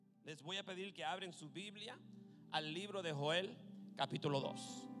les voy a pedir que abren su Biblia al libro de Joel, capítulo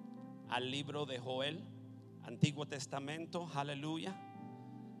 2. Al libro de Joel, Antiguo Testamento, aleluya.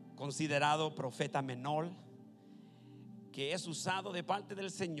 Considerado profeta menor, que es usado de parte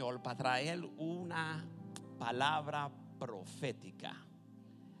del Señor para traer una palabra profética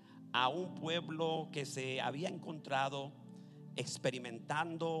a un pueblo que se había encontrado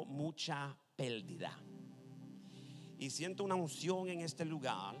experimentando mucha pérdida. Y siento una unción en este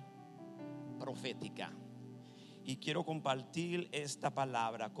lugar profética, y quiero compartir esta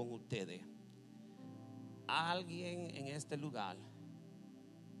palabra con ustedes. Alguien en este lugar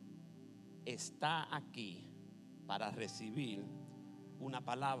está aquí para recibir una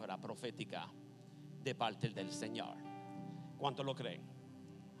palabra profética de parte del Señor. ¿Cuántos lo creen?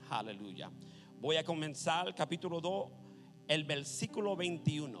 Aleluya. Voy a comenzar capítulo 2, el versículo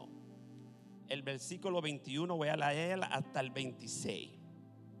 21. El versículo 21 voy a leer hasta el 26.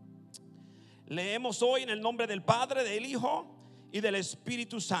 Leemos hoy en el nombre del Padre, del Hijo y del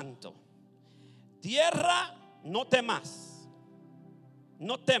Espíritu Santo. Tierra, no temas,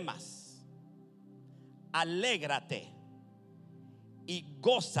 no temas, alégrate y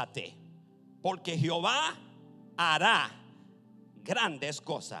gózate, porque Jehová hará grandes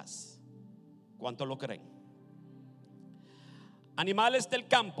cosas. ¿Cuántos lo creen? Animales del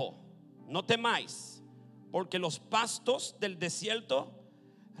campo, no temáis, porque los pastos del desierto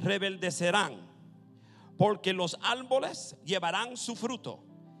rebeldecerán, porque los árboles llevarán su fruto,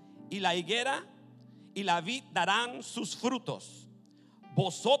 y la higuera y la vid darán sus frutos.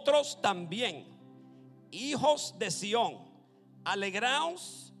 Vosotros también, hijos de Sión,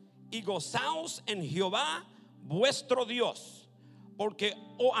 alegraos y gozaos en Jehová vuestro Dios, porque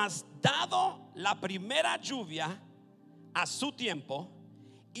os has dado la primera lluvia a su tiempo,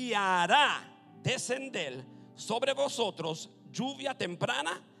 y hará descender sobre vosotros lluvia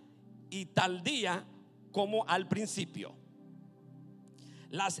temprana y tardía como al principio.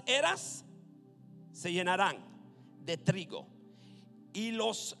 Las eras se llenarán de trigo, y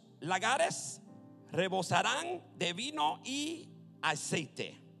los lagares rebosarán de vino y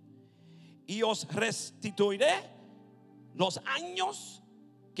aceite. Y os restituiré los años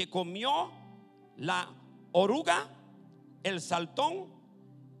que comió la oruga, el saltón,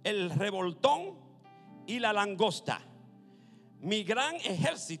 el revoltón y la langosta, mi gran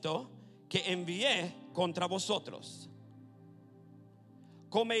ejército que envié contra vosotros.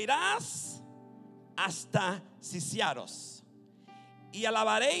 Comerás hasta saciaros, y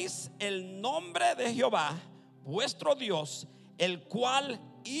alabaréis el nombre de Jehová vuestro Dios, el cual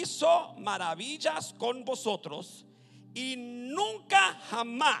hizo maravillas con vosotros, y nunca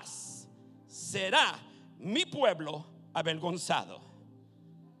jamás será mi pueblo avergonzado.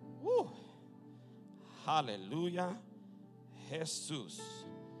 Aleluya, Jesús.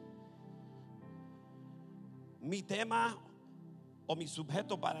 Mi tema o mi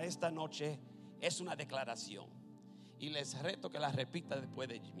sujeto para esta noche es una declaración, y les reto que la repita después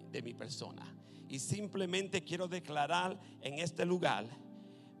de mi persona. Y simplemente quiero declarar en este lugar: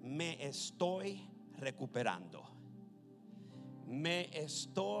 me estoy recuperando. Me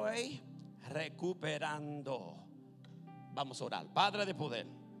estoy recuperando. Vamos a orar. Padre de poder,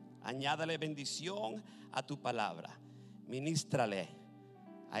 añádale bendición a tu palabra. Ministrale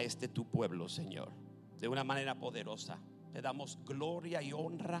a este tu pueblo, Señor, de una manera poderosa. Te damos gloria y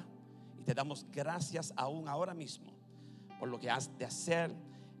honra, y te damos gracias aún ahora mismo por lo que has de hacer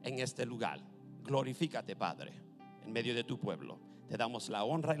en este lugar. Glorifícate, Padre, en medio de tu pueblo. Te damos la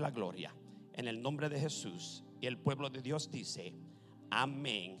honra y la gloria en el nombre de Jesús. Y el pueblo de Dios dice: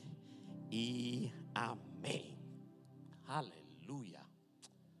 amén y amén. Aleluya.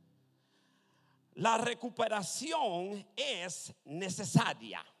 La recuperación es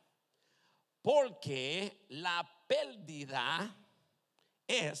necesaria, porque la pérdida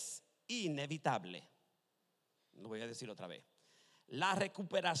es inevitable. Lo voy a decir otra vez. La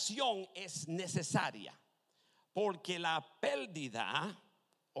recuperación es necesaria, porque la pérdida,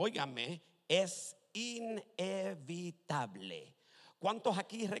 óigame, es inevitable. ¿Cuántos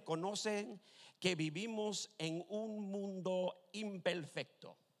aquí reconocen que vivimos en un mundo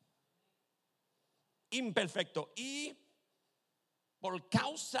imperfecto? Imperfecto. Y por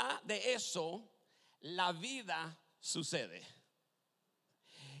causa de eso, la vida sucede.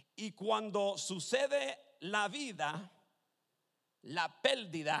 Y cuando sucede la vida, la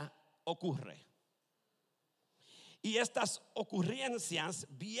pérdida ocurre. Y estas ocurrencias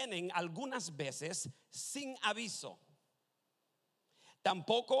vienen algunas veces sin aviso.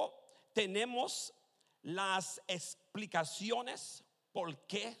 Tampoco tenemos las explicaciones por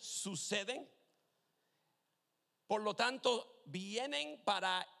qué suceden. Por lo tanto, vienen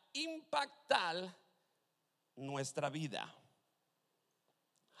para impactar nuestra vida.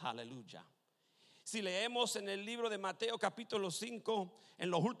 Aleluya. Si leemos en el libro de Mateo capítulo 5, en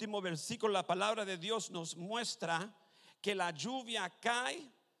los últimos versículos, la palabra de Dios nos muestra que la lluvia cae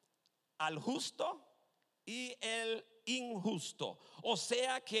al justo y el injusto. O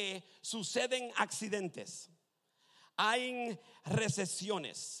sea que suceden accidentes, hay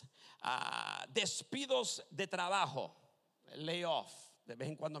recesiones, despidos de trabajo, layoff. De vez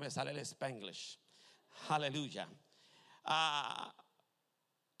en cuando me sale el Spanglish. Aleluya.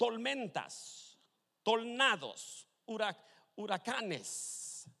 Tormentas, tornados,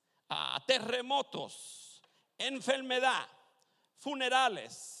 huracanes, terremotos, enfermedad,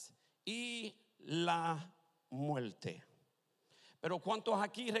 funerales y la muerte. Pero ¿cuántos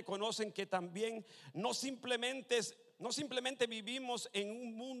aquí reconocen que también no simplemente vivimos en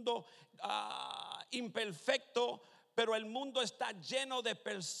un mundo imperfecto, pero el mundo está lleno de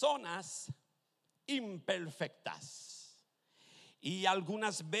personas imperfectas? Y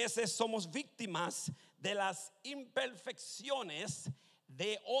algunas veces somos víctimas de las imperfecciones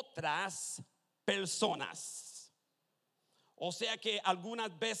de otras personas. O sea que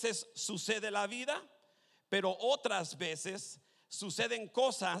algunas veces sucede la vida, pero otras veces suceden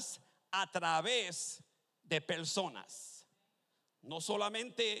cosas a través de personas. No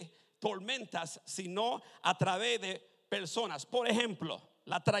solamente tormentas, sino a través de personas. Por ejemplo,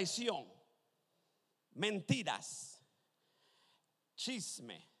 la traición, mentiras,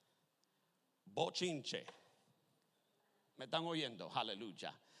 chisme, bochinche. ¿Me están oyendo?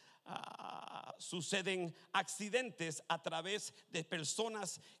 Aleluya. Suceden accidentes a través de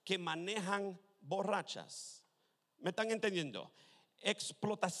personas que manejan borrachas. ¿Me están entendiendo?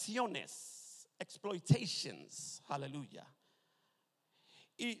 Exploitations. Aleluya.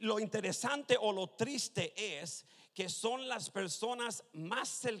 Y lo interesante o lo triste es que son las personas más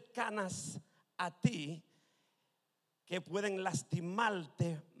cercanas a ti que pueden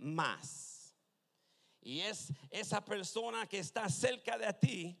lastimarte más. Y es esa persona que está cerca de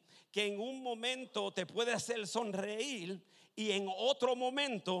ti que en un momento te puede hacer sonreír y en otro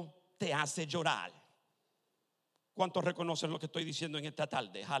momento te hace llorar. ¿Cuántos reconocen lo que estoy diciendo en esta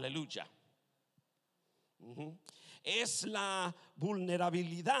tarde? Aleluya. Es la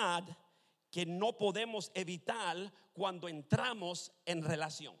vulnerabilidad que no podemos evitar cuando entramos en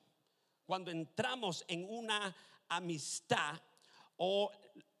relación, cuando entramos en una amistad o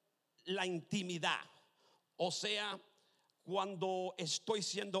la intimidad. O sea, cuando estoy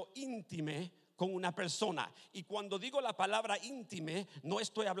siendo íntimo con una persona. Y cuando digo la palabra íntime, no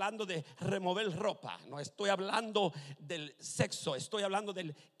estoy hablando de remover ropa, no estoy hablando del sexo, estoy hablando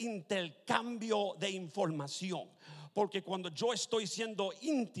del intercambio de información. Porque cuando yo estoy siendo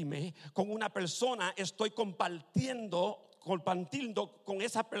íntimo con una persona, estoy compartiendo con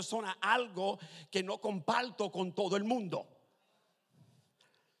esa persona algo que no comparto con todo el mundo,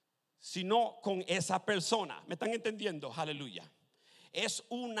 sino con esa persona. ¿Me están entendiendo? Aleluya. Es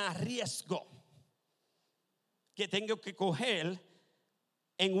un riesgo que tengo que coger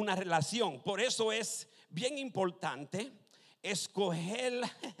en una relación. Por eso es bien importante escoger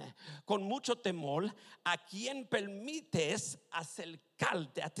con mucho temor a quien permites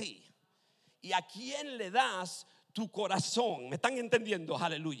acercarte a ti y a quien le das tu corazón. ¿Me están entendiendo?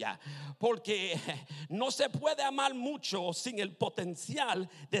 Aleluya. Porque no se puede amar mucho sin el potencial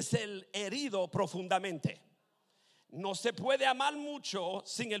de ser herido profundamente. No se puede amar mucho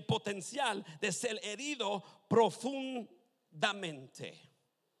sin el potencial de ser herido profundamente.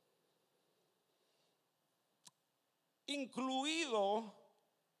 Incluido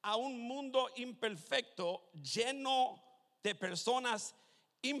a un mundo imperfecto, lleno de personas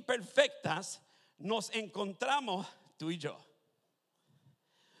imperfectas, nos encontramos tú y yo.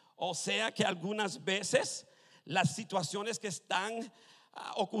 O sea que algunas veces las situaciones que están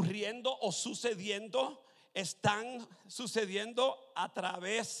ocurriendo o sucediendo están sucediendo a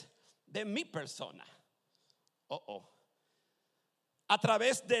través de mi persona. A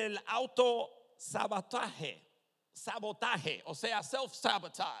través del autosabotaje, o sea,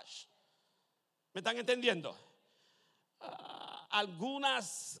 self-sabotage. ¿Me están entendiendo?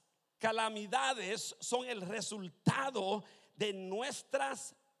 Algunas calamidades son el resultado de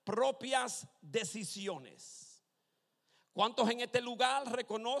nuestras propias decisiones. ¿Cuántos en este lugar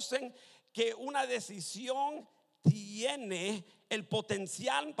reconocen que una decisión tiene el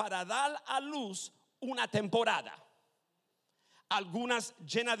potencial para dar a luz una temporada? Algunas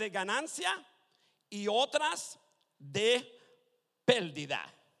llenas de ganancia y otras de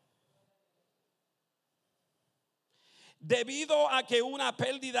pérdida. Debido a que una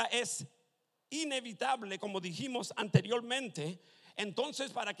pérdida es inevitable, como dijimos anteriormente,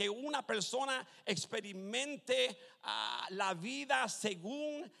 Entonces, para que una persona experimente la vida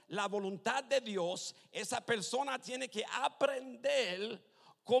según la voluntad de Dios, esa persona tiene que aprender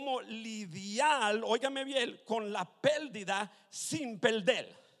cómo lidiar, óigame bien, con la pérdida sin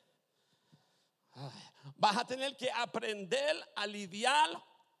perder. Vas a tener que aprender a lidiar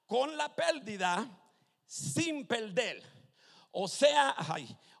con la pérdida sin perder. O sea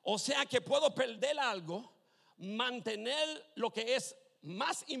que puedo perder algo, mantener lo que es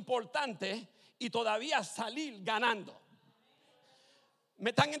más importante y todavía salir ganando. ¿Me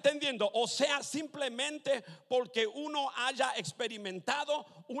están entendiendo? O sea, simplemente porque uno haya experimentado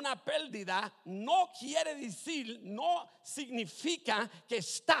una pérdida no quiere decir, no significa que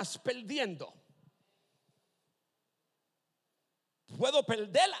estás perdiendo. Puedo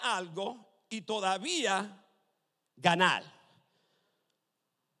perder algo y todavía ganar.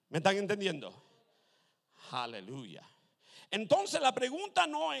 ¿Me están entendiendo? Aleluya. Entonces la pregunta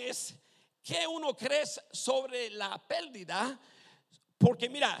no es ¿qué uno cree sobre la pérdida? Porque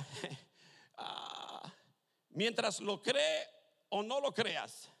mira, mientras lo cree o no lo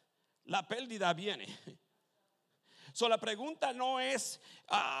creas, la pérdida viene. So, la pregunta no es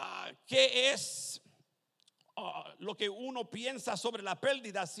qué es lo que uno piensa sobre la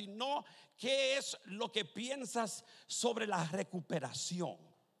pérdida, sino qué es lo que piensas sobre la recuperación.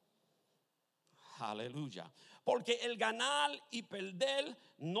 Aleluya. Porque el ganar y perder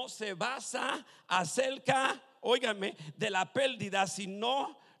no se basa acerca, óigame, de la pérdida,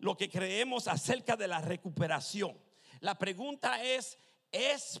 sino lo que creemos acerca de la recuperación. La pregunta ¿es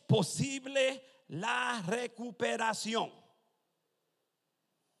posible la recuperación?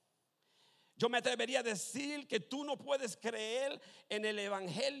 Yo me atrevería a decir que tú no puedes creer en el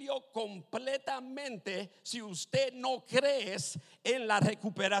evangelio completamente si usted no crees en la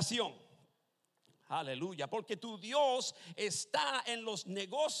recuperación. Aleluya, porque tu Dios está en los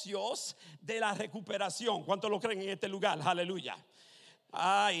negocios de la recuperación. ¿Cuántos lo creen en este lugar? Aleluya.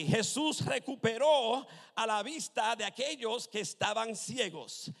 Ay, Jesús recuperó a la vista de aquellos que estaban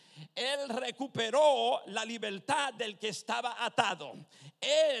ciegos. Él recuperó la libertad del que estaba atado.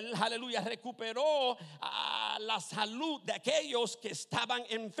 Él, aleluya, recuperó la salud de aquellos que estaban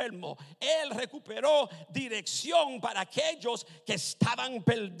enfermos. Él recuperó dirección para aquellos que estaban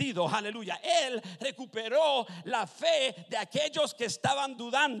perdidos. Aleluya. Él recuperó la fe de aquellos que estaban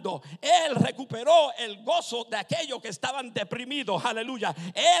dudando. Él recuperó el gozo de aquellos que estaban deprimidos. Aleluya.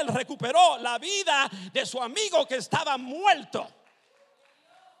 Él recuperó la vida de su amigo que estaba muerto.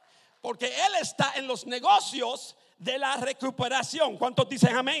 Porque Él está en los negocios de la recuperación. ¿Cuántos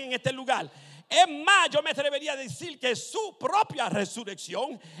dicen amén en este lugar? Es más, yo me atrevería a decir que su propia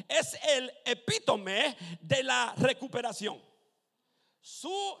resurrección es el epítome de la recuperación.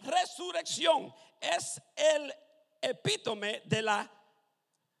 Su resurrección es el epítome de la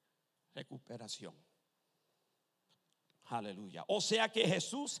recuperación. Aleluya. O sea que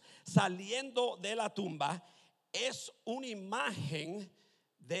Jesús saliendo de la tumba es una imagen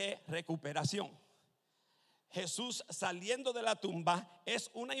de recuperación. Jesús saliendo de la tumba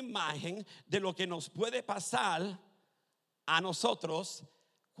es una imagen de lo que nos puede pasar a nosotros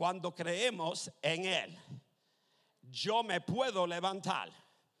cuando creemos en Él. Yo me puedo levantar.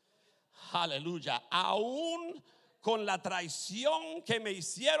 Aleluya. Aún con la traición que me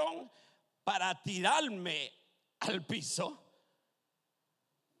hicieron para tirarme al piso,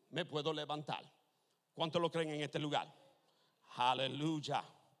 me puedo levantar. ¿Cuántos lo creen en este lugar? Aleluya.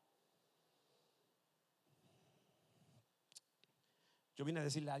 Yo vine a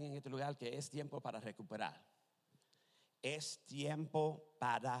decirle a alguien en este lugar que es tiempo para recuperar. Es tiempo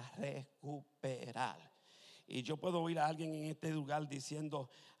para recuperar. Y yo puedo oír a alguien en este lugar diciendo: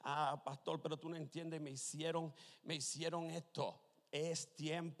 pastor, pero tú no entiendes, me hicieron esto. Es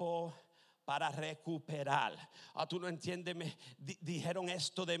tiempo para recuperar. Tú no entiendes, me dijeron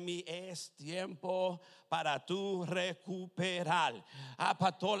esto de mí. Es tiempo para tú recuperar.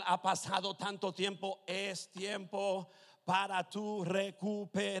 Pastor, ha pasado tanto tiempo. Es tiempo para tú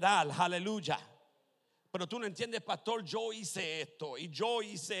recuperar. Aleluya. Pero tú no entiendes, pastor, yo hice esto y yo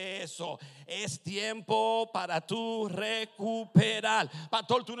hice eso. Es tiempo para tú recuperar.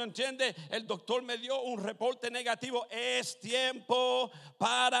 Pastor, tú no entiendes, el doctor me dio un reporte negativo. Es tiempo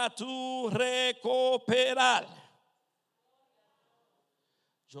para tú recuperar.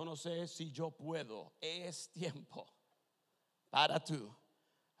 Yo no sé si yo puedo. Es tiempo para tú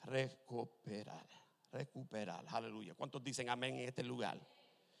recuperar. Aleluya. ¿Cuántos dicen amén en este lugar?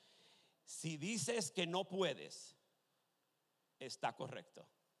 Si dices que no puedes, está correcto.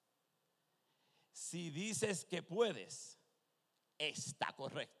 Si dices que puedes, está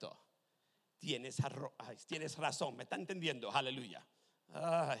correcto. tienes razón. ¿Me está entendiendo? Aleluya.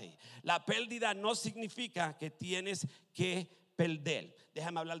 Ay, la pérdida no significa que tienes que perder.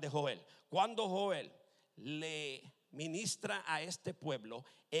 Déjame hablar de Joel. Cuando Joel le ministra a este pueblo,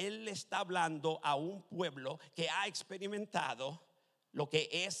 él le está hablando a un pueblo que ha experimentado lo que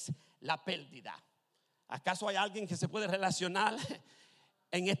es la pérdida. ¿Acaso hay alguien que se puede relacionar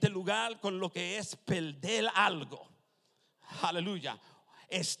en este lugar con lo que es perder algo? Aleluya.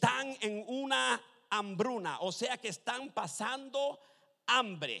 Están en una hambruna, o sea que están pasando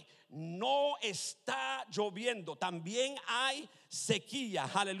hambre. No está lloviendo, también hay sequía.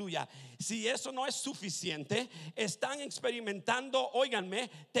 Aleluya. Si eso no es suficiente, están experimentando, óiganme,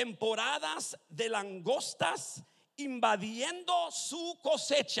 temporadas de langostas invadiendo su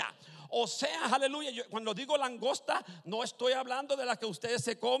cosecha. O sea, aleluya, cuando digo langosta, no estoy hablando de la que ustedes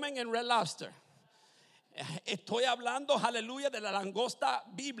se comen en Red Lobster. Estoy hablando, aleluya, de la langosta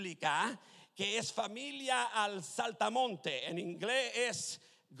bíblica, que es familia al saltamonte. En inglés es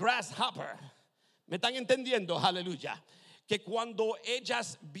grasshopper. ¿Me están entendiendo? Aleluya. Que cuando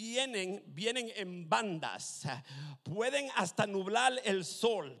ellas vienen en bandas, pueden hasta nublar el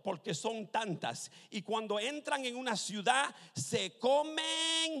sol porque son tantas. Y cuando entran en una ciudad, se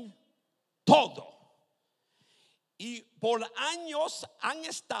comen todo. Y por años han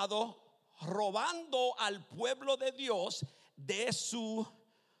estado robando al pueblo de Dios de su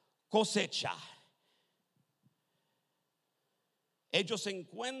cosecha. Ellos se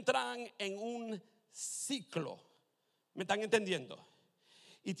encuentran en un ciclo. ¿Me están entendiendo?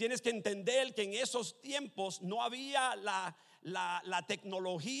 Y tienes que entender que en esos tiempos no había la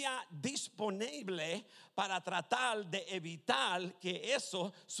tecnología disponible para tratar de evitar que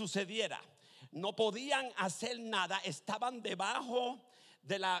eso sucediera. No podían hacer nada, estaban debajo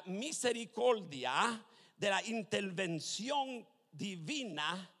de la misericordia, de la intervención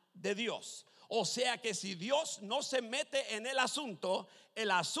divina de Dios. O sea que si Dios no se mete en el asunto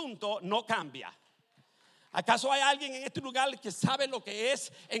no cambia. ¿Acaso hay alguien en este lugar que sabe lo que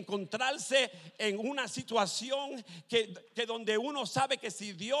es encontrarse en una situación que donde uno sabe que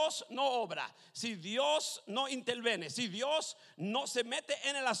si Dios no obra, si Dios no interviene, si Dios no se mete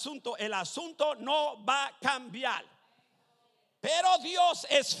en el asunto no va a cambiar? Pero Dios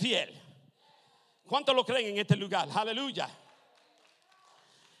es fiel. ¿Cuántos lo creen en este lugar? Aleluya.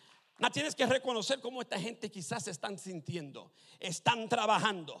 No, tienes que reconocer cómo esta gente quizás se están sintiendo. Están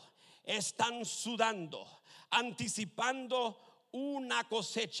trabajando, están sudando, anticipando una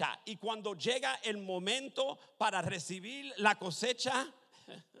cosecha. Y cuando llega el momento para recibir la cosecha,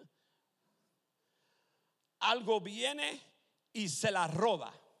 algo viene y se la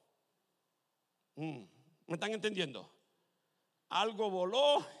roba. ¿Me están entendiendo? Algo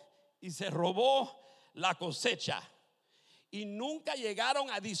voló y se robó la cosecha. Y nunca llegaron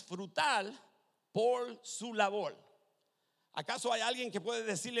a disfrutar por su labor. ¿Acaso hay alguien que puede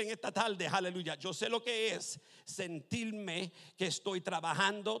decirle en esta tarde, aleluya, yo sé lo que es sentirme que estoy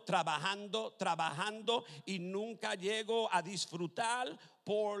trabajando y nunca llego a disfrutar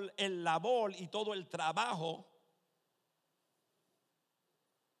por el labor y todo el trabajo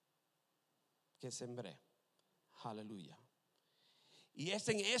que sembré? Aleluya. Y es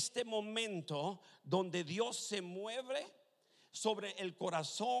en este momento donde Dios se mueve sobre el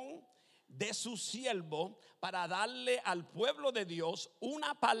corazón de su siervo para darle al pueblo de Dios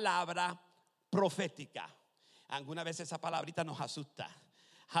una palabra profética. Algunas veces esa palabrita nos asusta.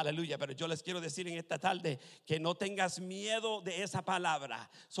 Aleluya, pero yo les quiero decir en esta tarde que no tengas miedo de esa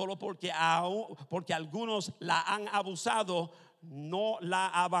palabra. Solo porque algunos la han abusado, no la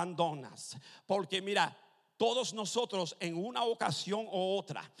abandonas. Porque mira, todos nosotros en una ocasión u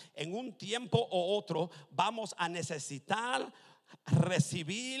otra, en un tiempo u otro, vamos a necesitar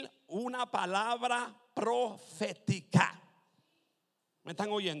recibir una palabra profética. ¿Me están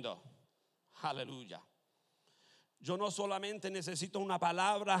oyendo? Aleluya. Yo no solamente necesito una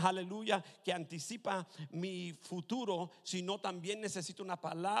palabra, aleluya, que anticipa mi futuro, sino también necesito una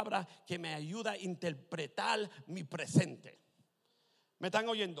palabra que me ayuda a interpretar mi presente. ¿Me están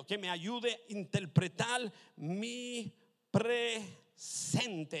oyendo? Que me ayude a interpretar mi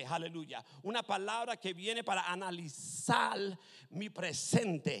presente, aleluya. Una palabra que viene para analizar mi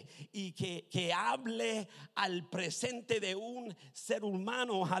presente y que hable al presente de un ser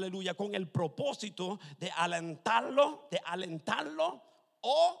humano, aleluya, con el propósito de alentarlo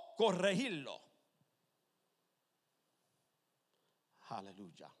o corregirlo.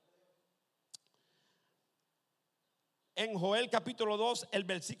 Aleluya. En Joel capítulo 2, el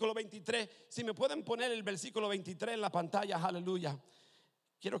versículo 23. Si me pueden poner el versículo 23 en la pantalla, aleluya.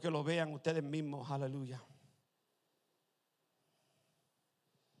 Quiero que lo vean ustedes mismos, aleluya.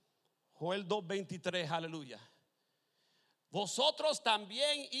 Joel 2:23, aleluya. Vosotros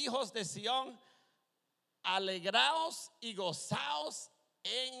también, hijos de Sión, alegraos y gozaos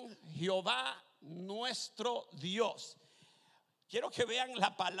en Jehová nuestro Dios. Quiero que vean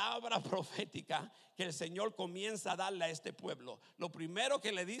la palabra profética que el Señor comienza a darle a este pueblo. Lo primero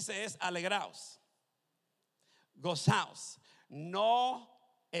que le dice es: alegraos, gozaos, no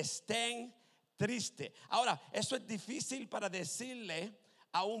estén tristes. Ahora, eso es difícil para decirle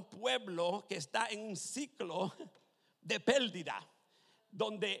a un pueblo que está en un ciclo de pérdida,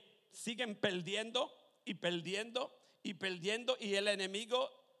 donde siguen perdiendo y perdiendo y perdiendo, y el enemigo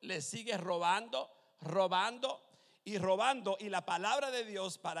le sigue robando y robando. Y la palabra de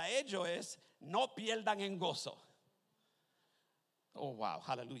Dios para ellos es: no pierdan en gozo. Oh, wow,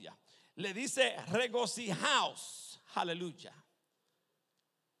 aleluya. Le dice: regocijaos, aleluya,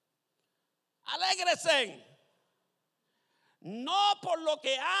 alégresen, no por lo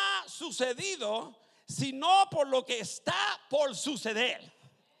que ha sucedido, sino por lo que está por suceder.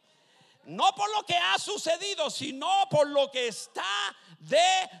 No por lo que ha sucedido, sino por lo que está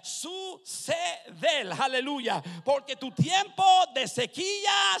de suceder. Aleluya. Porque tu tiempo de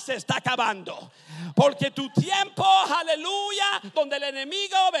sequía se está acabando. Porque tu tiempo, aleluya, donde el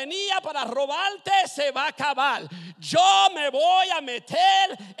enemigo venía para robarte, se va a acabar. Yo me voy a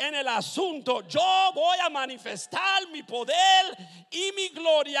meter en el asunto. Yo voy a manifestar mi poder y mi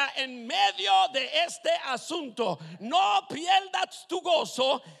gloria en medio de este asunto. No pierdas tu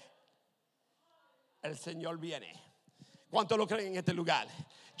gozo. El Señor viene. ¿Cuántos lo creen en este lugar?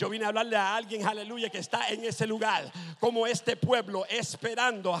 Yo vine a hablarle a alguien, aleluya, que está en ese lugar, como este pueblo,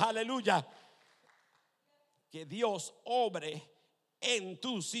 esperando, aleluya, que Dios obre en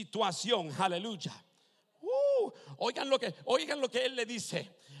tu situación, aleluya. Oigan lo que él le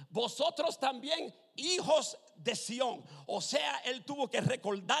dice: vosotros también, hijos de Sión. O sea, él tuvo que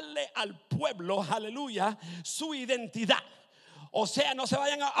recordarle al pueblo, aleluya, su identidad. O sea, no se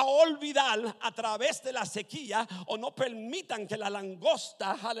vayan a olvidar a través de la sequía, o no permitan que la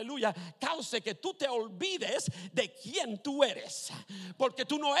langosta, aleluya, cause que tú te olvides de quién tú eres. Porque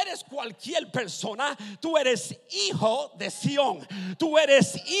tú no eres cualquier persona, tú eres hijo de Sión, tú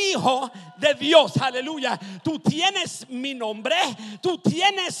eres hijo de Dios, aleluya. Tú tienes mi nombre, tú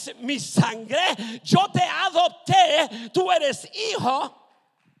tienes mi sangre, yo te adopté, tú eres hijo,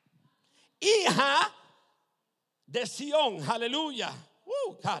 hija de Sión, aleluya.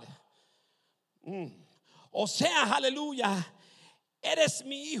 O sea, aleluya, eres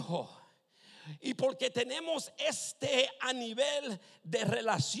mi hijo. Y porque tenemos a nivel de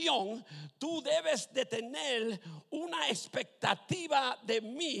relación, tú debes de tener una expectativa de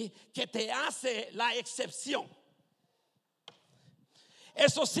mí que te hace la excepción.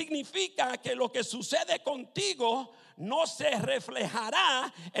 Eso significa que lo que sucede contigo no se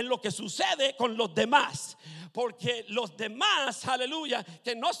reflejará en lo que sucede con los demás. Porque los demás, aleluya,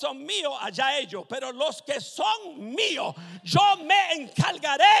 que no son míos, allá ellos. Pero los que son míos, yo me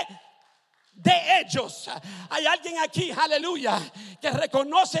encargaré de ellos. Hay alguien aquí, aleluya, que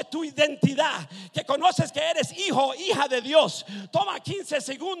reconoce tu identidad, que conoces que eres hijo, hija de Dios. Toma 15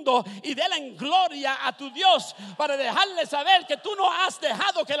 segundos y dale en gloria a tu Dios para dejarle saber que tú no has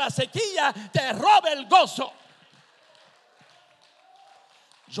dejado que la sequía te robe el gozo.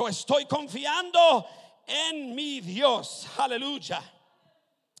 Yo estoy confiando en mi Dios, aleluya.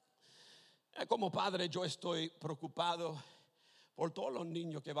 Como padre, yo estoy preocupado por todos los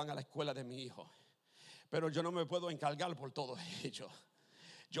niños que van a la escuela de mi hijo, pero yo no me puedo encargar por todos ellos.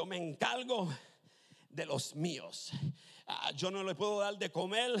 Yo me encargo de los míos. Yo no le puedo dar de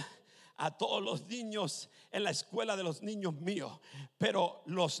comer a todos los niños en la escuela de los niños míos, pero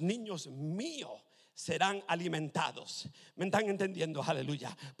los niños míos serán alimentados. ¿Me están entendiendo?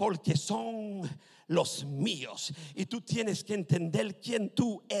 Aleluya. Porque son los míos. Y tú tienes que entender quién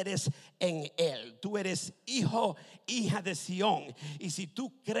tú eres en Él. Tú eres hijo, hija de Sión. Y si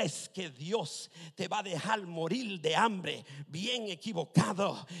tú crees que Dios te va a dejar morir de hambre, bien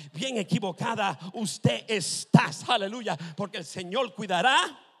equivocado, bien equivocada usted estás. Aleluya. Porque el Señor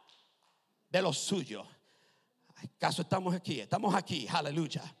cuidará de los suyos. ¿Acaso estamos aquí? Estamos aquí.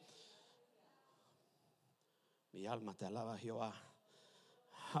 Aleluya. Mi alma te alaba, Jehová.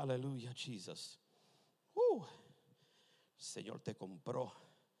 Aleluya, Jesús. El Señor te compró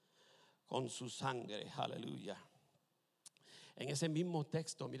con su sangre. Aleluya. En ese mismo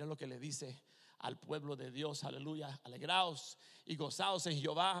texto, mira lo que le dice al pueblo de Dios. Aleluya. Alegraos y gozaos en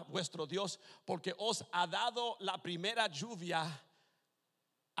Jehová vuestro Dios, porque os ha dado la primera lluvia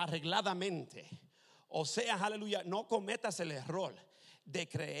arregladamente. O sea, aleluya, no cometas el error de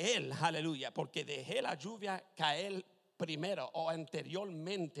creer, aleluya, porque dejé la lluvia caer primero o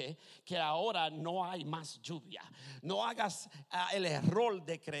anteriormente que ahora no hay más lluvia. No hagas el error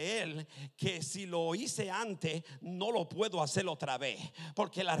de creer que si lo hice antes no lo puedo hacer otra vez,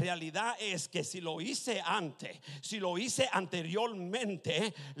 porque la realidad es que si lo hice antes, si lo hice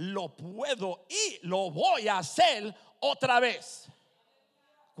anteriormente, lo puedo y lo voy a hacer otra vez.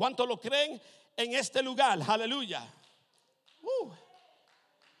 ¿Cuántos lo creen en este lugar? Aleluya.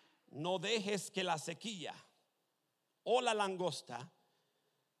 No dejes que la sequía o la langosta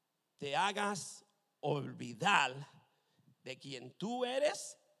te hagas olvidar de quién tú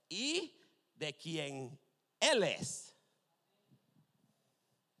eres y de quién Él es.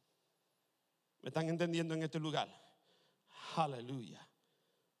 ¿Me están entendiendo en este lugar? Aleluya.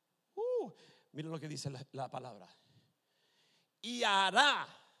 Mira lo que dice la palabra. Y hará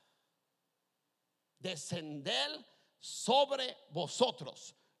descender sobre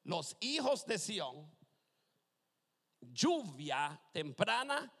vosotros, los hijos de Sión, lluvia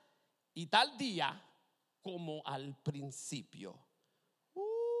temprana y tal día como al principio.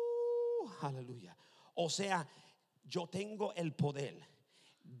 Aleluya. O sea, yo tengo el poder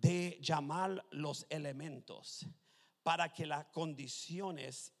de llamar los elementos para que las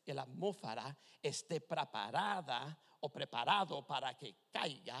condiciones y la atmósfera esté preparada o preparado para que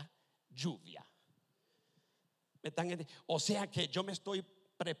caiga lluvia. O sea que yo me estoy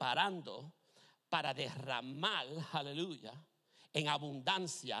preparando para derramar, aleluya, en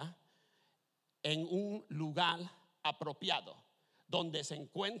abundancia en un lugar apropiado donde se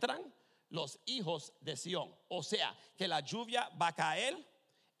encuentran los hijos de Sión. O sea que la lluvia va a caer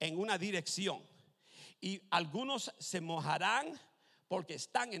en una dirección y algunos se mojarán porque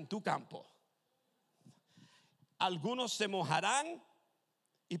están en tu campo. Algunos se mojarán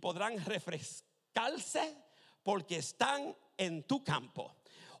y podrán refrescarse porque están en tu campo.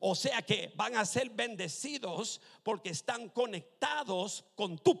 O sea que van a ser bendecidos porque están conectados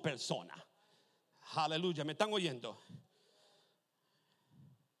con tu persona. Aleluya, ¿me están oyendo?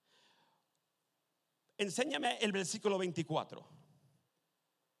 Enséñame el versículo 24.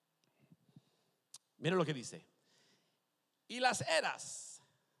 Mira lo que dice. Y las eras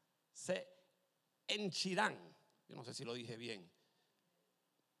se henchirán, yo no sé si lo dije bien,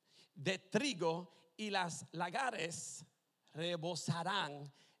 de trigo, y las lagares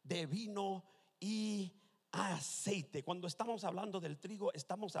rebosarán de vino y aceite. Cuando estamos hablando del trigo,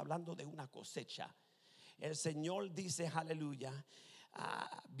 estamos hablando de una cosecha. El Señor dice, aleluya,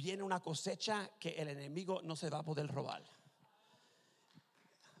 viene una cosecha que el enemigo no se va a poder robar.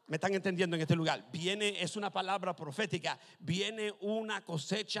 ¿Me están entendiendo en este lugar? Viene, es una palabra profética. Viene una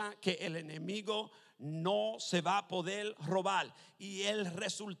cosecha que el enemigo no se va a poder robar. Y el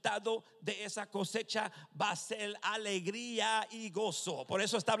resultado de esa cosecha va a ser alegría y gozo. Por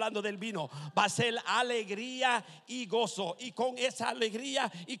eso está hablando del vino. Va a ser alegría y gozo. Y con esa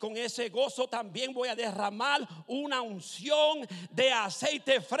alegría y con ese gozo también voy a derramar una unción de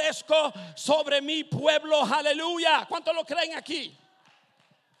aceite fresco sobre mi pueblo. Aleluya. ¿Cuántos lo creen aquí?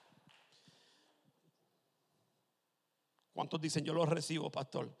 ¿Cuántos dicen yo lo recibo,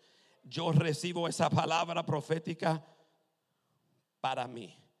 pastor? Yo recibo esa palabra profética para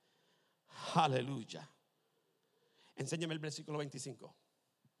mí. Aleluya. Enséñame el versículo 25.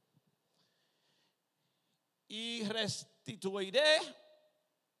 Y restituiré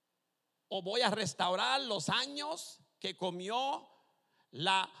o voy a restaurar los años que comió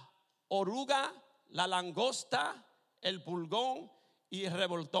la oruga, la langosta, el pulgón y el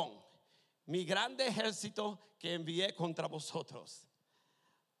revoltón, mi grande ejército que envié contra vosotros.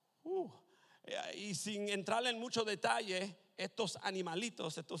 Y sin entrar en mucho detalle, estos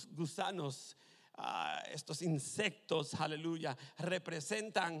animalitos, estos gusanos, estos insectos, aleluya,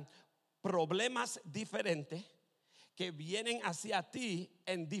 representan problemas diferentes que vienen hacia ti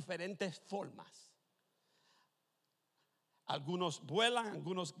en diferentes formas. Algunos vuelan,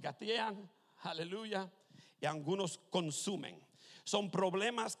 algunos gatean, aleluya, y algunos consumen. Son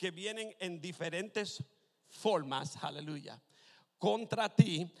problemas que vienen en diferentes formas, aleluya, contra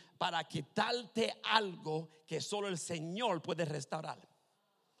ti para quitarte algo que solo el Señor puede restaurar.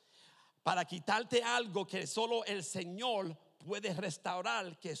 Para quitarte algo que solo el Señor puede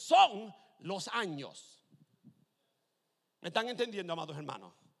restaurar, que son los años. ¿Me están entendiendo, amados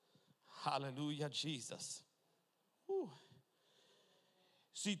hermanos? Aleluya, Jesús.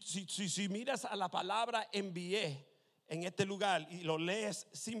 Si miras a la palabra envié en este lugar y lo lees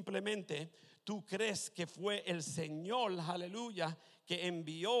simplemente, tú crees que fue el Señor, aleluya, que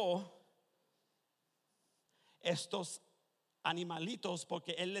envió estos animalitos,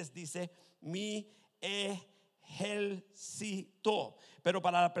 porque Él les dice mi ejercitó. Pero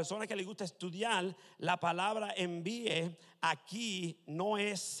para la persona que le gusta estudiar, la palabra envíe aquí no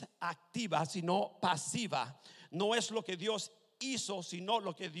es activa, sino pasiva. No es lo que Dios hizo, sino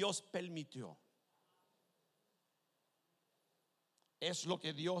lo que Dios permitió. Es lo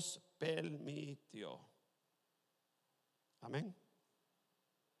que Dios permitió. Amén.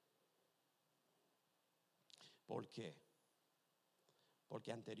 ¿Por qué?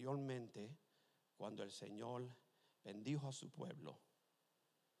 Porque anteriormente, cuando el Señor bendijo a su pueblo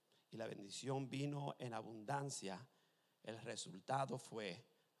y la bendición vino en abundancia, el resultado fue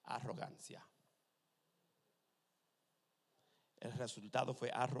arrogancia. El resultado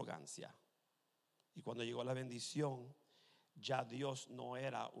fue arrogancia. Y cuando llegó la bendición, ya Dios no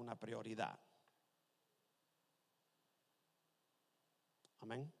era una prioridad.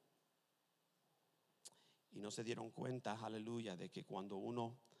 Amén. Y no se dieron cuenta, aleluya, de que cuando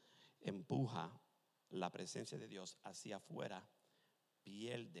uno empuja la presencia de Dios hacia afuera,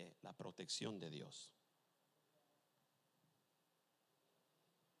 pierde la protección de Dios.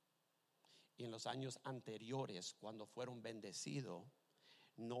 Y en los años anteriores, cuando fueron bendecidos,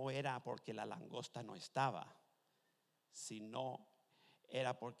 no era porque la langosta no estaba, sino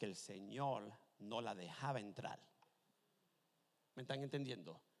era porque el Señor no la dejaba entrar. ¿Me están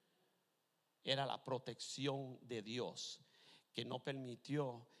entendiendo? Era la protección de Dios que no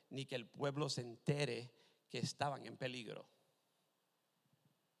permitió ni que el pueblo se entere que estaban en peligro.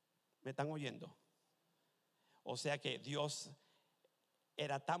 ¿Me están oyendo? O sea que Dios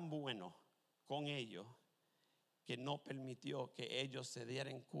era tan bueno con ellos que no permitió que ellos se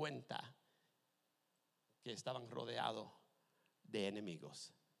dieran cuenta que estaban rodeados de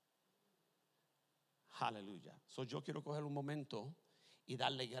enemigos. Aleluya. So, yo quiero coger un momento y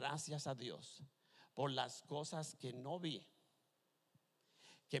darle gracias a Dios por las cosas que no vi,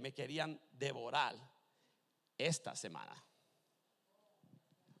 que me querían devorar esta semana.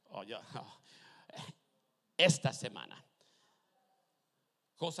 Esta semana.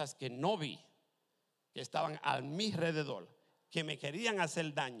 Cosas que no vi, que estaban a mi alrededor, que me querían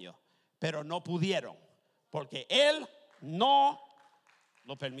hacer daño, pero no pudieron, porque Él no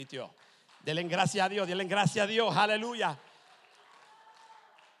lo permitió. Denle gracias a Dios, denle gracias a Dios, aleluya.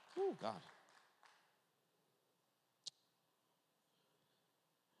 God.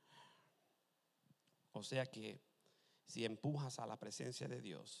 O sea que si empujas a la presencia de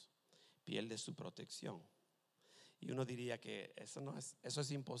Dios, pierdes su protección. Y uno diría que eso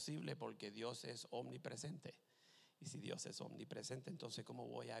es imposible porque Dios es omnipresente. Y si Dios es omnipresente, entonces ¿cómo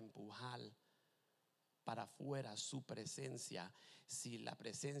voy a empujar para afuera su presencia si la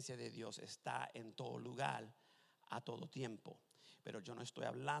presencia de Dios está en todo lugar a todo tiempo? Pero yo no estoy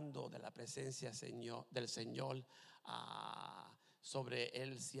hablando de la presencia del Señor sobre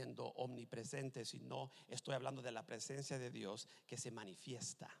Él siendo omnipresente, sino estoy hablando de la presencia de Dios que se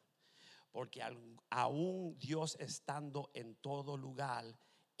manifiesta. Porque aún Dios estando en todo lugar,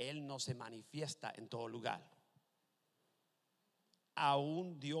 Él no se manifiesta en todo lugar.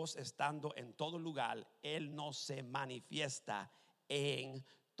 Aún Dios estando en todo lugar, Él no se manifiesta en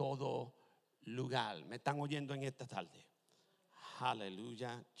todo lugar. ¿Me están oyendo en esta tarde?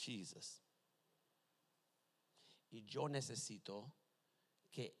 Aleluya, Jesus. Y yo necesito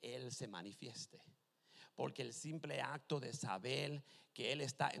que Él se manifieste, porque el simple acto de saber que Él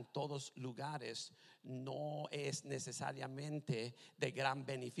está en todos lugares no es necesariamente de gran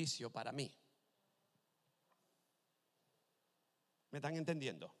beneficio para mí. ¿Me están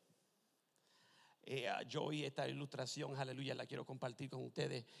entendiendo? Yo oí esta ilustración, aleluya, la quiero compartir con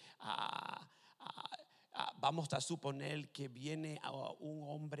ustedes. Vamos a suponer que viene un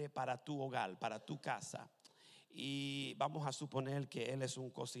hombre para tu hogar, para tu casa. Y vamos a suponer que él es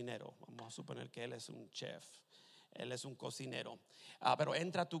un cocinero. Vamos a suponer que él es un chef. Él es un cocinero. Pero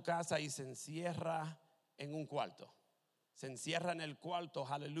entra a tu casa y se encierra en un cuarto. Se encierra en el cuarto,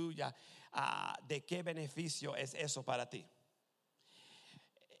 aleluya. ¿De qué beneficio es eso para ti?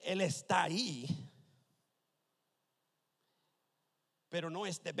 Él está ahí, pero no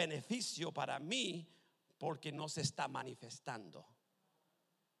es de beneficio para mí porque no se está manifestando.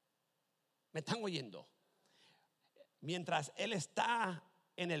 ¿Me están oyendo? Mientras Él está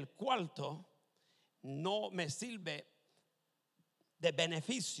en el cuarto, no me sirve de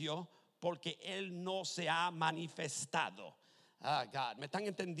beneficio porque Él no se ha manifestado. God, ¿me están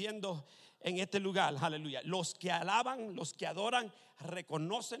entendiendo en este lugar? Aleluya. Los que alaban, los que adoran,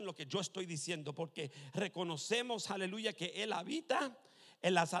 reconocen lo que yo estoy diciendo, porque reconocemos, aleluya, que Él habita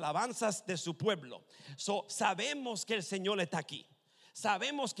en las alabanzas de su pueblo. Sabemos que el Señor está aquí.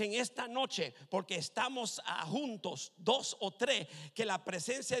 Sabemos que en esta noche, porque estamos juntos, 2 o 3, que la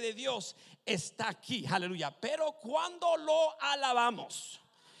presencia de Dios está aquí, aleluya. Pero cuando lo alabamos,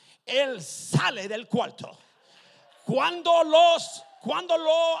 Él sale del cuarto. Cuando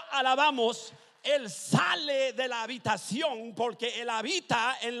lo alabamos, Él sale de la habitación, porque Él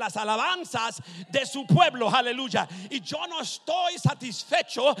habita en las alabanzas de su pueblo, aleluya. Y yo no estoy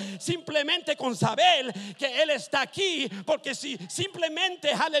satisfecho simplemente con saber que Él está aquí, porque si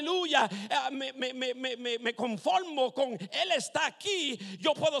simplemente, aleluya, me conformo con Él está aquí,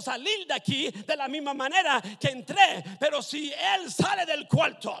 yo puedo salir de aquí de la misma manera que entré. Pero si Él sale del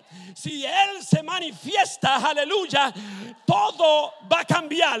cuarto, si Él se manifiesta, aleluya, todo va a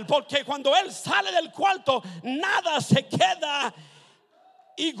cambiar, porque cuando Él sale del cuarto, nada se queda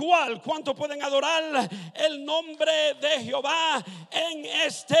igual. ¿Cuánto pueden adorar el nombre de Jehová en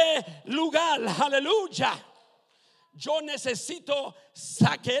este lugar? Aleluya. Yo necesito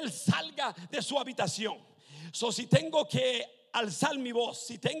que Él salga de su habitación. Si tengo que alzar mi voz,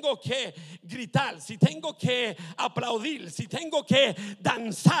 si tengo que gritar, si tengo que aplaudir, si tengo que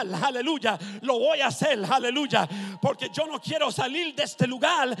danzar, aleluya, lo voy a hacer, aleluya, porque yo no quiero salir de este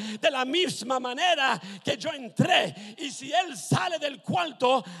lugar de la misma manera que yo entré. Y si Él sale del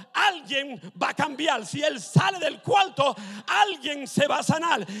cuarto, alguien va a cambiar. Si Él sale del cuarto, alguien se va a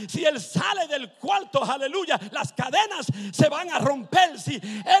sanar. Si Él sale del cuarto, aleluya, las cadenas se van a romper. Si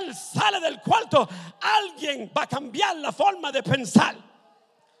Él sale del cuarto, alguien va a cambiar la forma de pensar.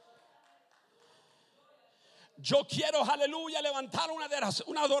 Yo quiero, aleluya, levantar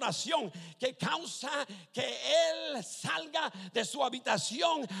una adoración que causa que Él salga de su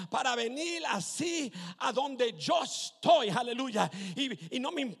habitación para venir así a donde yo estoy, aleluya. Y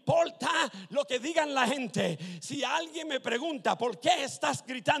no me importa lo que digan la gente. Si alguien me pregunta ¿por qué estás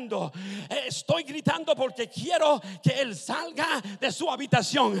gritando? Estoy gritando porque quiero que Él salga de su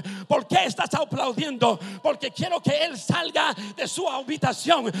habitación. ¿Por qué estás aplaudiendo? Porque quiero que Él salga de su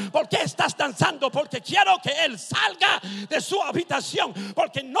habitación. ¿Por qué estás danzando? Porque quiero que Él salga de su habitación,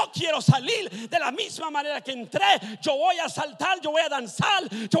 porque no quiero salir de la misma manera que entré. Yo voy a saltar, yo voy a danzar,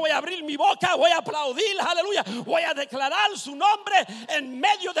 yo voy a abrir mi boca, voy a aplaudir, aleluya, voy a declarar su nombre en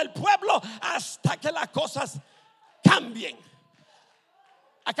medio del pueblo hasta que las cosas cambien.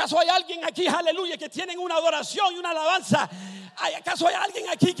 ¿Acaso hay alguien aquí, aleluya, que tienen una adoración y una alabanza? ¿Acaso hay alguien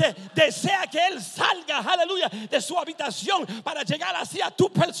aquí que desea que Él salga, aleluya, de su habitación para llegar hacia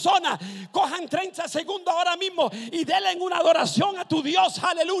tu persona? Cojan 30 segundos ahora mismo y denle una adoración a tu Dios,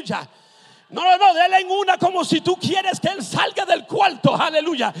 aleluya. No, denle una como si tú quieres que Él salga del cuarto,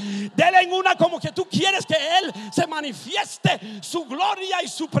 aleluya. Denle una como que tú quieres que Él se manifieste su gloria y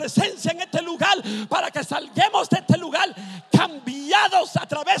su presencia en este lugar, para que salguemos de este lugar cambiados a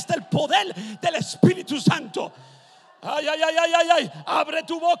través del poder del Espíritu Santo. Ay, ay, ay, ay, ay, ay. Abre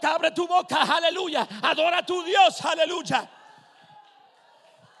tu boca, aleluya. Adora a tu Dios, aleluya.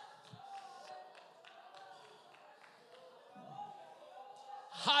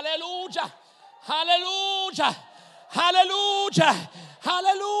 Aleluya, aleluya, aleluya,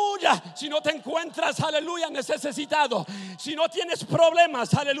 aleluya. Si no te encuentras, aleluya, necesitado, si no tienes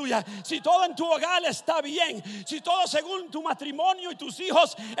problemas, aleluya, si todo en tu hogar está bien, si todo según tu matrimonio y tus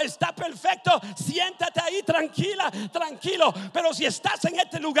hijos está perfecto, siéntate ahí tranquila, tranquilo. Pero si estás en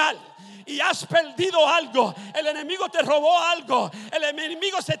este lugar y has perdido algo, el enemigo te robó algo, el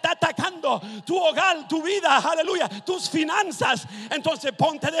enemigo se está atacando tu hogar, tu vida, aleluya, tus finanzas, entonces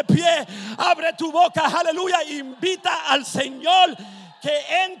ponte de pie, abre tu boca, aleluya, invita al Señor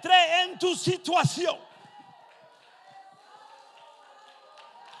que entre en tu situación.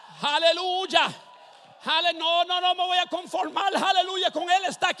 Aleluya. No me voy a conformar, aleluya, con Él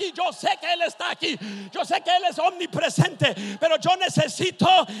está aquí. Yo sé que Él está aquí, yo sé que Él es omnipresente, pero yo necesito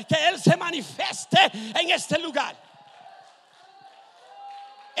que Él se manifieste en este lugar,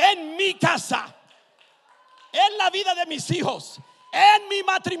 en mi casa, en la vida de mis hijos, en mi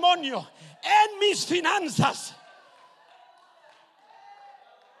matrimonio, en mis finanzas.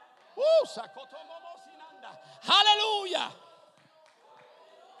 Aleluya.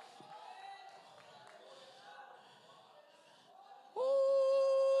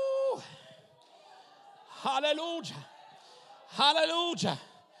 Aleluya, aleluya.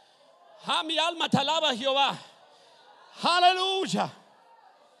 Mi alma te alaba, Jehová. Aleluya.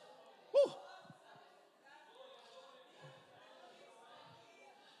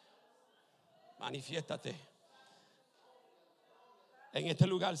 Manifiéstate en este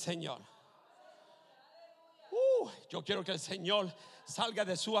lugar, Señor. Yo quiero que el Señor salga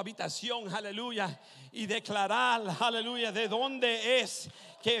de su habitación, aleluya, y declarar, aleluya, de dónde es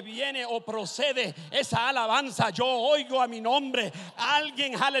que viene o procede esa alabanza, yo oigo a mi nombre.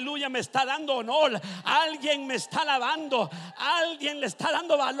 Alguien, aleluya, me está dando honor. Alguien me está alabando. Alguien le está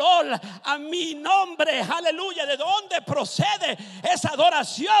dando valor a mi nombre. Aleluya. ¿De dónde procede esa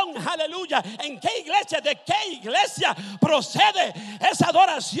adoración? Aleluya. ¿En qué iglesia? ¿De qué iglesia procede esa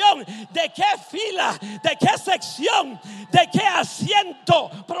adoración? ¿De qué fila? ¿De qué sección? ¿De qué asiento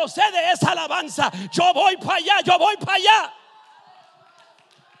procede esa alabanza? Yo voy para allá, yo voy para allá.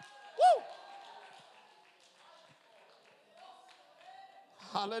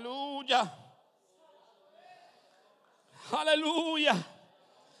 Aleluya. Aleluya.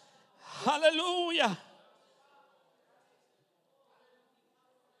 Aleluya.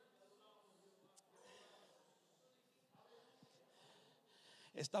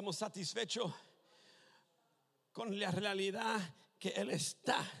 Estamos satisfechos con la realidad que Él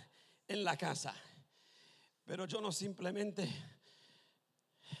está en la casa. Pero yo no simplemente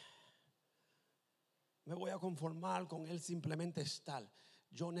me voy a conformar con Él simplemente estar.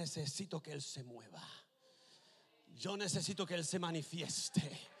 Yo necesito que Él se mueva. Yo necesito que Él se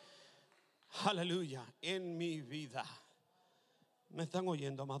manifieste. Aleluya, en mi vida. ¿Me están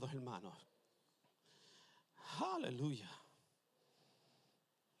oyendo, amados hermanos? Aleluya.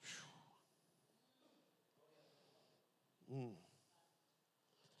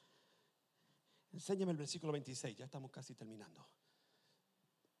 Enséñame el versículo 26, ya estamos casi terminando.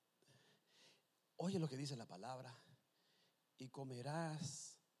 Oye lo que dice la palabra. Y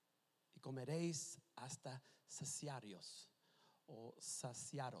comeréis hasta saciaros o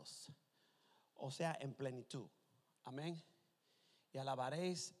saciaros, o sea, en plenitud. Amén. Y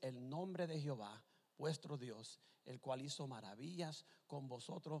alabaréis el nombre de Jehová vuestro Dios, el cual hizo maravillas con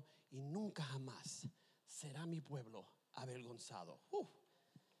vosotros, y nunca jamás será mi pueblo avergonzado.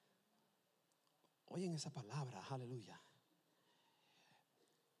 Oyen esa palabra, aleluya.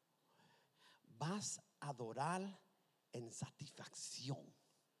 Vas a adorar en satisfacción.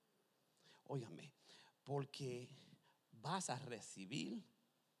 Óigame, porque vas a recibir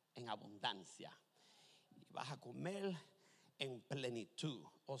en abundancia y vas a comer en plenitud.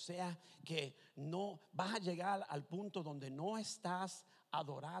 O sea que no vas a llegar al punto donde no estás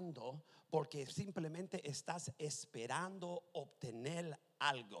adorando porque simplemente estás esperando obtener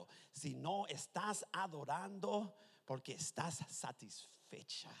algo, sino estás adorando porque estás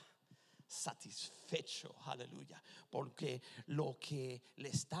satisfecho, aleluya, porque lo que le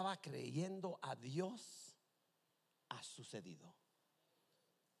estaba creyendo a Dios ha sucedido.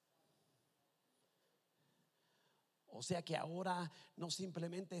 O sea que ahora no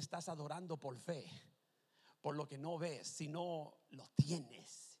simplemente estás adorando por fe, por lo que no ves, sino lo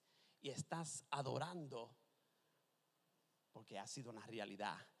tienes y estás adorando porque ha sido una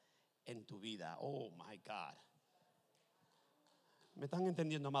realidad en tu vida. Oh my God. ¿Me están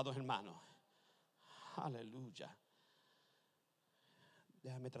entendiendo, amados hermanos? Aleluya.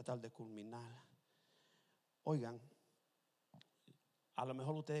 Déjame tratar de culminar. Oigan, a lo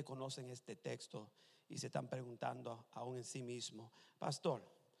mejor ustedes conocen este texto y se están preguntando aún en sí mismo: pastor,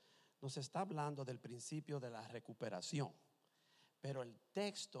 nos está hablando del principio de la recuperación, pero el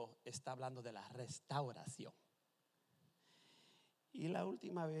texto está hablando de la restauración. Y la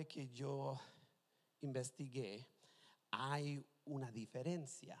última vez que yo investigué, hay una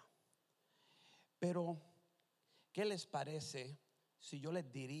diferencia. Pero, ¿qué les parece si yo les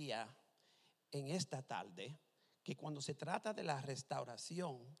diría en esta tarde que cuando se trata de la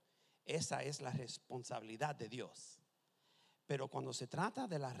restauración, esa es la responsabilidad de Dios? Pero cuando se trata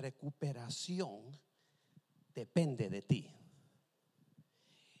de la recuperación, depende de ti.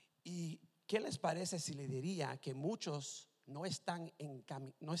 ¿Y qué les parece si le diría que muchos no están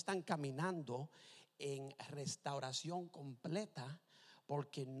caminando en restauración completa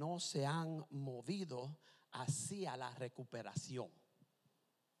porque no se han movido hacia la recuperación?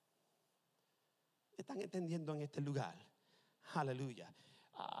 ¿Están entendiendo en este lugar? Aleluya.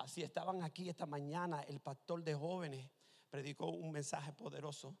 Si estaban aquí esta mañana, el pastor de jóvenes predicó un mensaje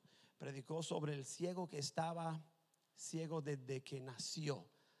poderoso. Predicó sobre el ciego que estaba ciego desde que nació.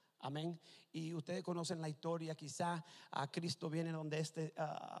 Amén. Y ustedes conocen la historia. Quizá a Cristo viene donde este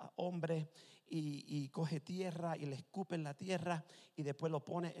hombre y coge tierra y le escupe en la tierra y después lo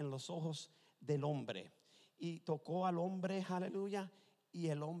pone en los ojos del hombre. Y tocó al hombre, aleluya, y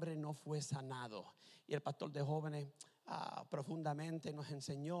el hombre no fue sanado. Y el pastor de jóvenes profundamente nos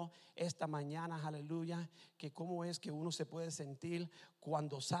enseñó esta mañana, aleluya, que cómo es que uno se puede sentir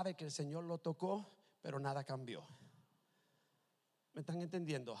cuando sabe que el Señor lo tocó, pero nada cambió. ¿Me están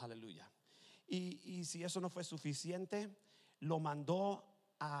entendiendo? Aleluya. Y si eso no fue suficiente, lo mandó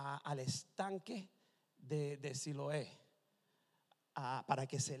al estanque de Siloé. para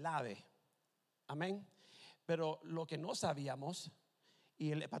que se lave. Amén. Pero lo que no sabíamos,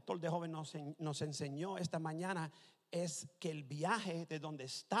 y el pastor de joven nos enseñó esta mañana, es que el viaje de donde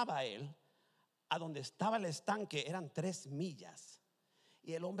estaba él a donde estaba el estanque eran 3 millas.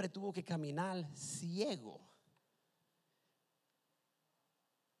 Y el hombre tuvo que caminar ciego.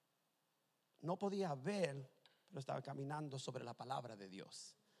 No podía ver, pero estaba caminando sobre la palabra de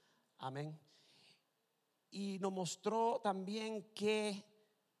Dios. Amén. Y nos mostró también que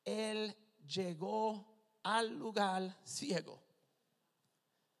él llegó al lugar ciego.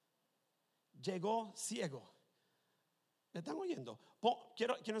 Llegó ciego. ¿Me están oyendo?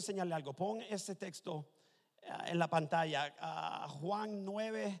 Quiero enseñarle algo. Pon ese texto en la pantalla. Juan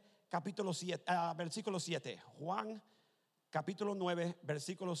 9, capítulo 7, versículo 7. Juan, capítulo 9,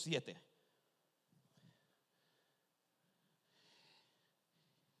 versículo 7.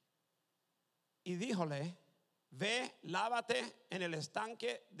 Y díjole: ve, lávate en el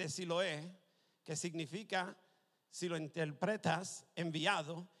estanque de Siloé, que significa, si lo interpretas,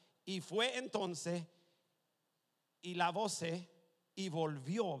 enviado. Y fue entonces y lavóse y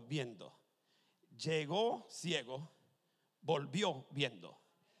volvió viendo. Llegó ciego, volvió viendo.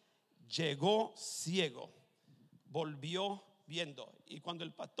 Llegó ciego, volvió viendo. Y cuando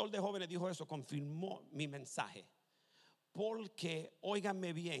el pastor de jóvenes dijo eso, confirmó mi mensaje. Porque,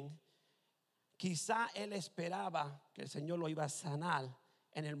 óiganme bien, quizá él esperaba que el Señor lo iba a sanar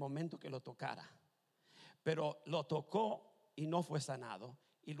en el momento que lo tocara. Pero lo tocó y no fue sanado.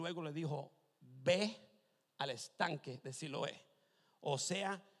 Y luego le dijo: ve al estanque de Siloé. O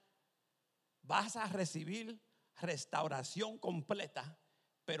sea, vas a recibir restauración completa,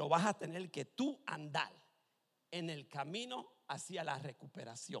 pero vas a tener que tú andar en el camino hacia la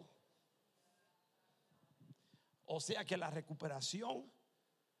recuperación. O sea que la recuperación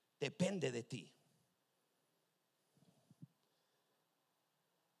depende de ti.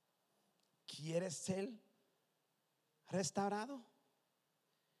 ¿Quieres ser restaurado?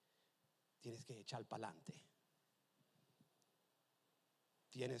 Tienes que echar para adelante.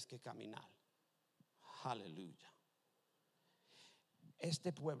 Tienes que caminar. Aleluya.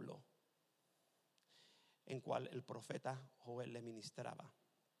 Este pueblo en cual el profeta Joel le ministraba,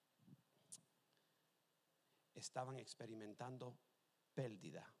 estaban experimentando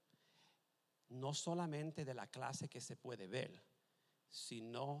pérdida, no solamente de la clase que se puede ver,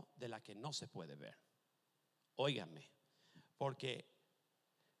 sino de la que no se puede ver. Óiganme, porque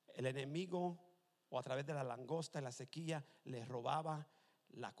el enemigo, o a través de la langosta y la sequía, les robaba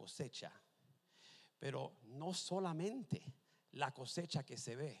la cosecha. Pero no solamente la cosecha que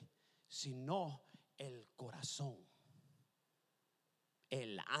se ve, sino el corazón,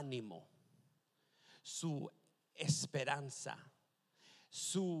 el ánimo, su esperanza,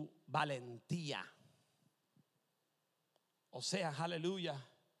 su valentía. O sea, aleluya.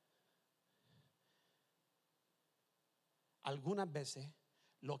 Algunas veces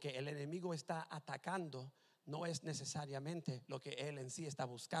lo que el enemigo está atacando no es necesariamente lo que él en sí está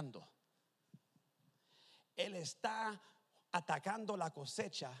buscando. Él está atacando la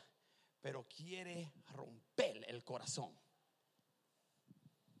cosecha, pero quiere romper el corazón.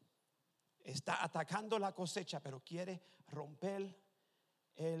 Está atacando la cosecha, pero quiere romper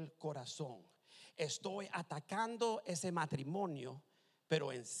el corazón. Estoy atacando ese matrimonio,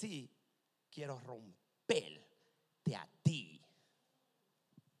 pero en sí quiero romperte a ti.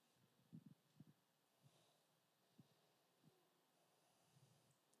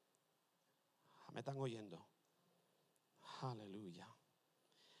 ¿Me están oyendo? Aleluya.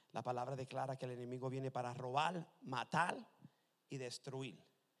 La palabra declara que el enemigo viene para robar, matar y destruir.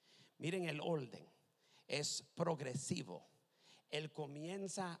 Miren el orden, es progresivo. Él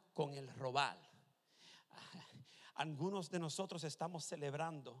comienza con el robar. Algunos de nosotros estamos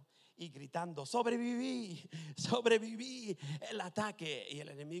celebrando y gritando: sobreviví, sobreviví el ataque. Y el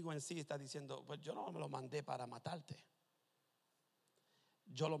enemigo en sí está diciendo: pues yo no me lo mandé para matarte,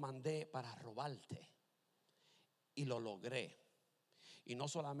 yo lo mandé para robarte. Y lo logré. Y no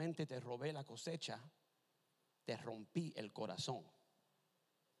solamente te robé la cosecha, te rompí el corazón,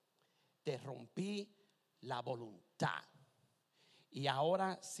 te rompí la voluntad. Y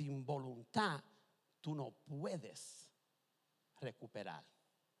ahora sin voluntad tú no puedes recuperar,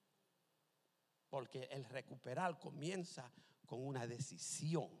 porque el recuperar comienza con una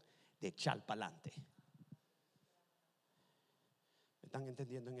decisión de echar para adelante. ¿Me están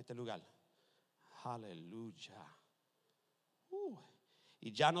entendiendo en este lugar? Aleluya.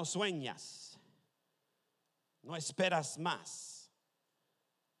 Y ya no sueñas, no esperas más,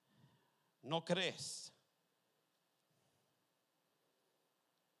 no crees.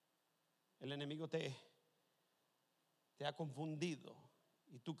 El enemigo te te ha confundido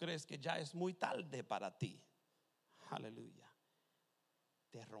y tú crees que ya es muy tarde para ti. Aleluya.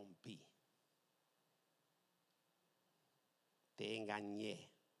 Te rompí. Te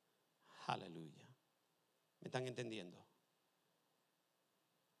engañé. Aleluya. ¿Me están entendiendo?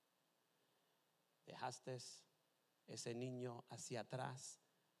 Dejaste ese niño hacia atrás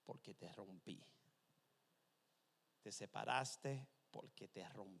porque te rompí. Te separaste porque te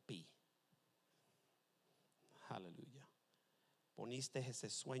rompí. Aleluya. Poniste ese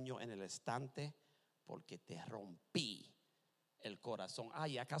sueño en el estante porque te rompí el corazón.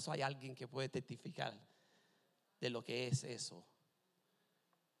 Ay, ¿acaso hay alguien que puede testificar de lo que es eso?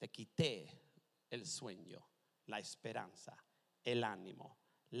 Te quité el sueño, la esperanza, el ánimo,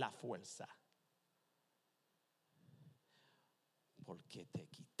 la fuerza. Porque te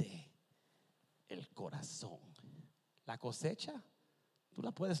quité el corazón. La cosecha, tú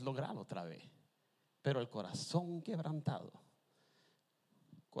la puedes lograr otra vez. Pero el corazón quebrantado,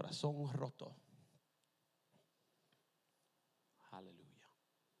 corazón roto. Aleluya.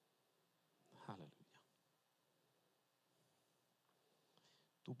 Aleluya.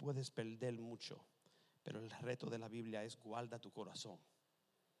 Tú puedes perder mucho, pero el reto de la Biblia es guarda tu corazón.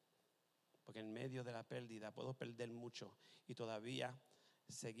 Porque en medio de la pérdida puedo perder mucho y todavía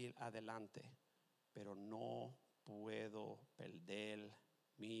seguir adelante, pero no puedo perder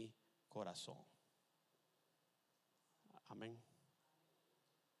mi corazón. Amén.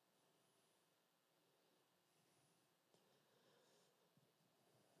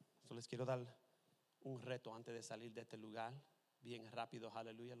 Yo les quiero dar un reto antes de salir de este lugar, bien rápido,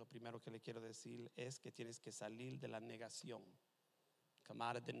 aleluya. Lo primero que le quiero decir es que tienes que salir de la negación. Come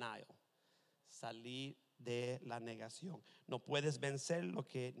out of denial. Salir de la negación. No puedes vencer lo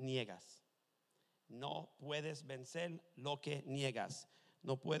que niegas. No puedes vencer lo que niegas.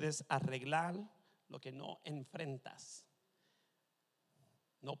 No puedes arreglar lo que no enfrentas.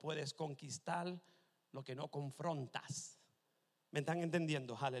 No puedes conquistar lo que no confrontas. ¿Me están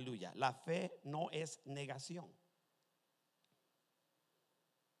entendiendo? Aleluya. La fe no es negación.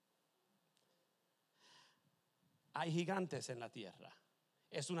 Hay gigantes en la tierra.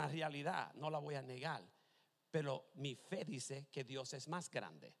 Es una realidad, no la voy a negar. Pero mi fe dice que Dios es más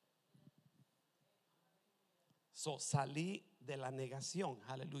grande. Salí de la negación.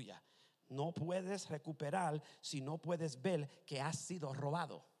 Aleluya. No puedes recuperar si no puedes ver que has sido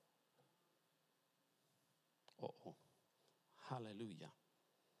robado. Aleluya.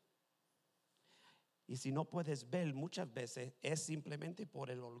 Y si no puedes ver, muchas veces es simplemente por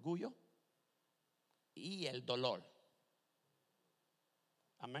el orgullo y el dolor.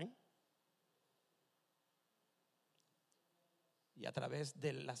 Amén. Y a través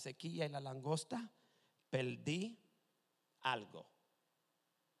de la sequía y la langosta perdí algo.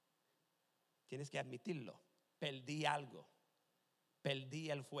 Tienes que admitirlo. Perdí algo. Perdí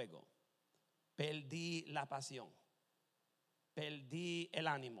el fuego. Perdí la pasión. Perdí el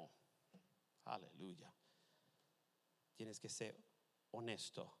ánimo. Aleluya. Tienes que ser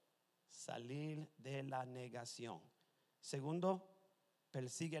honesto. Salir de la negación. Segundo,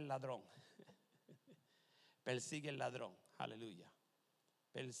 persigue el ladrón. Persigue el ladrón. Aleluya.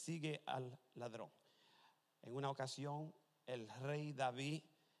 Persigue al ladrón. En una ocasión, el rey David,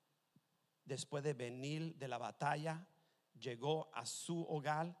 después de venir de la batalla, llegó a su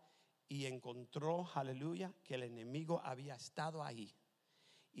hogar y encontró, aleluya, que el enemigo había estado ahí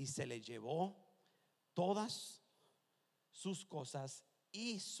y se le llevó todas sus cosas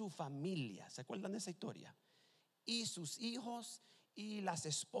y su familia. ¿Se acuerdan de esa historia? Y sus hijos y las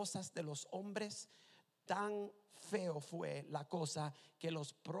esposas de los hombres. Tan feo fue la cosa que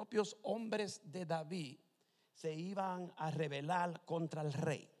los propios hombres de David se iban a rebelar contra el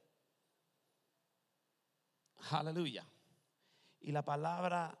rey. Aleluya. Y la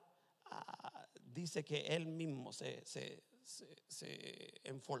palabra dice que él mismo se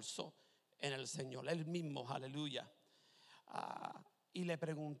enforzó en el Señor. Él mismo, aleluya. Y le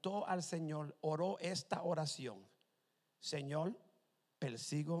preguntó al Señor, oró esta oración: Señor,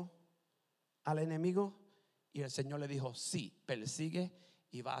 ¿persigo al enemigo? Y el Señor le dijo: sí, persigue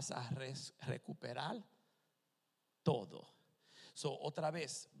y vas a recuperar todo. Otra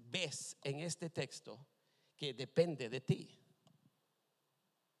vez ves en este texto que depende de ti.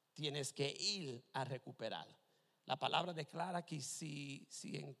 Tienes que ir a recuperar. La palabra declara que si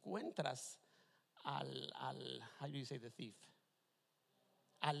encuentras al how do you say the thief?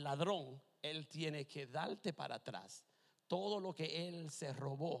 Al ladrón, él tiene que darte para atrás todo lo que él se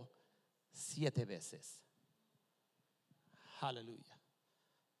robó 7 veces. Aleluya.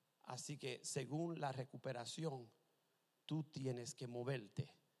 Así que según la recuperación, tú tienes que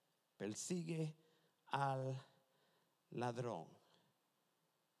moverte. Persigue al ladrón.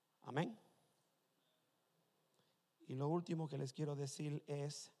 Amén. Y lo último que les quiero decir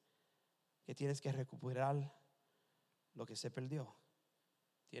es que tienes que recuperar lo que se perdió.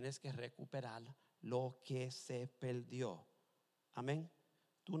 Tienes que recuperar lo que se perdió. Amén.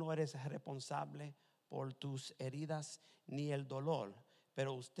 Tú no eres responsable por tus heridas ni el dolor,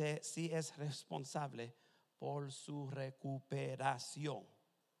 pero usted sí es responsable por su recuperación.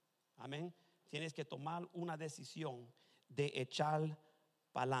 Amén. Tienes que tomar una decisión de echar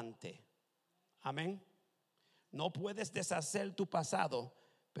para adelante. Amén. No puedes deshacer tu pasado,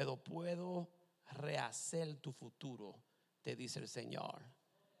 pero puedo rehacer tu futuro, te dice el Señor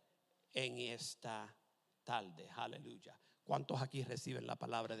en esta tarde. Aleluya. ¿Cuántos aquí reciben la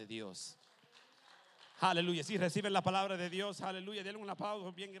palabra de Dios? Aleluya. Si reciben la palabra de Dios, aleluya. Denle un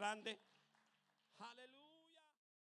aplauso bien grande.